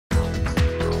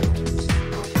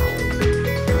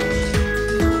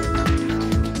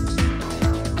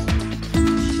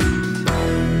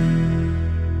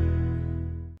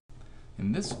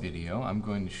I'm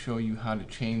going to show you how to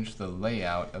change the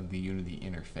layout of the Unity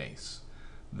interface.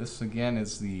 This again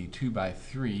is the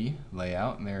 2x3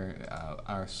 layout, and there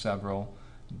are several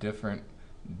different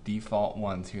default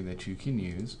ones here that you can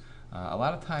use. A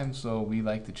lot of times though we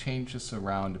like to change this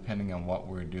around depending on what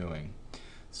we're doing.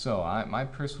 So my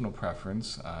personal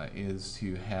preference is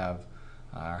to have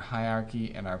our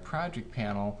hierarchy and our project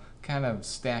panel kind of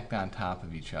stacked on top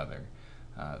of each other.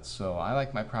 So I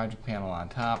like my project panel on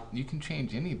top. You can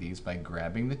change any of these by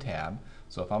grabbing the tab.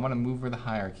 So if I want to move where the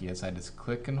hierarchy is, I just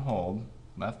click and hold,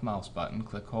 left mouse button,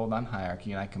 click hold on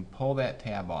hierarchy, and I can pull that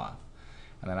tab off.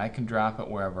 And then I can drop it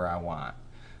wherever I want.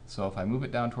 So if I move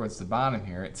it down towards the bottom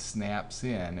here, it snaps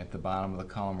in at the bottom of the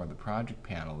column where the project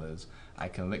panel is. I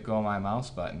can let go of my mouse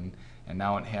button, and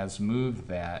now it has moved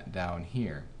that down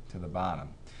here to the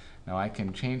bottom. Now I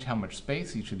can change how much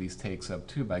space each of these takes up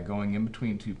too by going in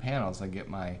between two panels. I get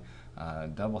my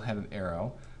double-headed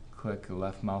arrow, click the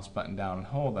left mouse button down and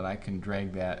hold, and I can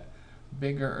drag that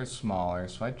bigger or smaller.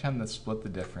 So I tend to split the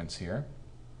difference here.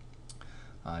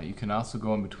 You can also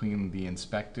go in between the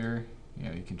inspector.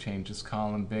 You can change this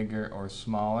column bigger or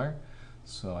smaller.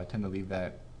 So I tend to leave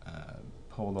that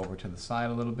pulled over to the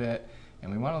side a little bit.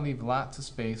 And we want to leave lots of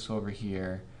space over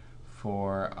here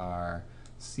for our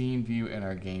scene view and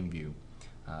our game view.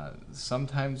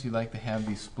 Sometimes you like to have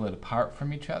these split apart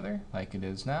from each other, like it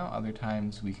is now. Other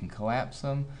times we can collapse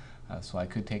them. So I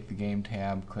could take the game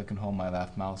tab, click and hold my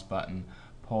left mouse button,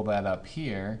 pull that up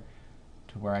here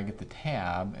to where I get the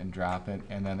tab and drop it,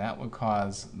 and then that would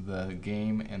cause the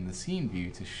game and the scene view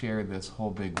to share this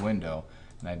whole big window,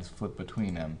 and I just flip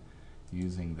between them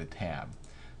using the tab.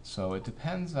 So it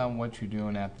depends on what you're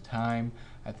doing at the time.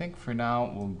 I think for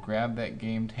now we'll grab that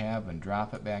game tab and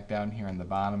drop it back down here on the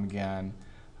bottom again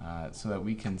so that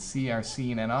we can see our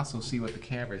scene and also see what the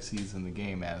camera sees in the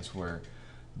game as we're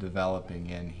developing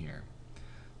in here.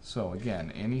 So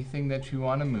again, anything that you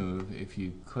want to move, if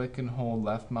you click and hold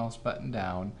left mouse button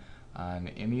down on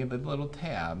any of the little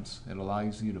tabs, it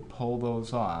allows you to pull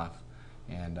those off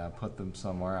and put them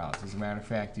somewhere else. As a matter of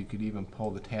fact, you could even pull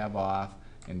the tab off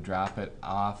and drop it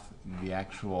off the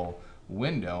actual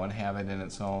window and have it in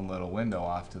its own little window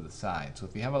off to the side. So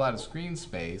if you have a lot of screen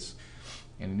space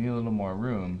and you need a little more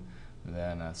room,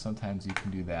 then sometimes you can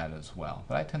do that as well.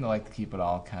 But I tend to like to keep it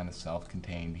all kind of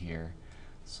self-contained here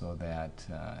so that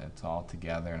it's all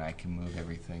together and I can move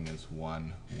everything as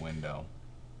one window.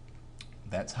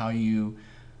 That's how you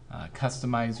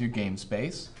customize your game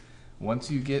space.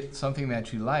 Once you get something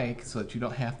that you like, so that you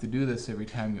don't have to do this every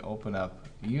time you open up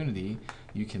Unity,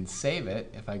 you can save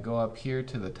it. If I go up here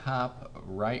to the top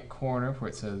right corner where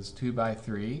it says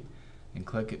 2x3 and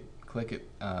click it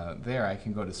there, I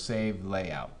can go to Save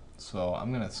Layout. So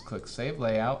I'm going to click Save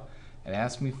Layout. It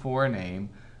asks me for a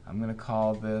name. I'm going to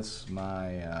call this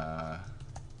my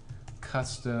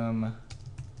custom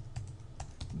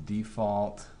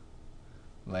default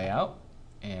layout,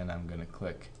 and I'm going to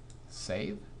click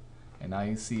Save. And now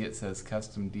you see it says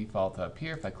custom default up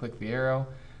here. If I click the arrow,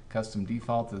 custom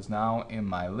default is now in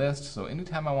my list. So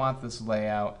anytime I want this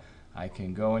layout, I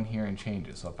can go in here and change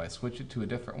it. So if I switch it to a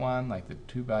different one, like the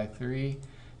 2x3, and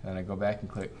then I go back and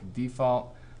click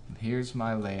default, here's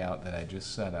my layout that I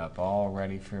just set up, all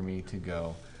ready for me to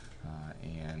go.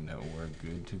 And we're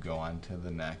good to go on to the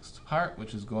next part,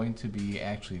 which is going to be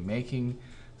actually making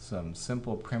some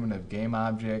simple primitive game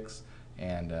objects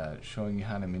and showing you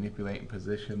how to manipulate and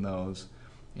position those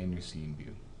in your scene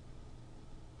view.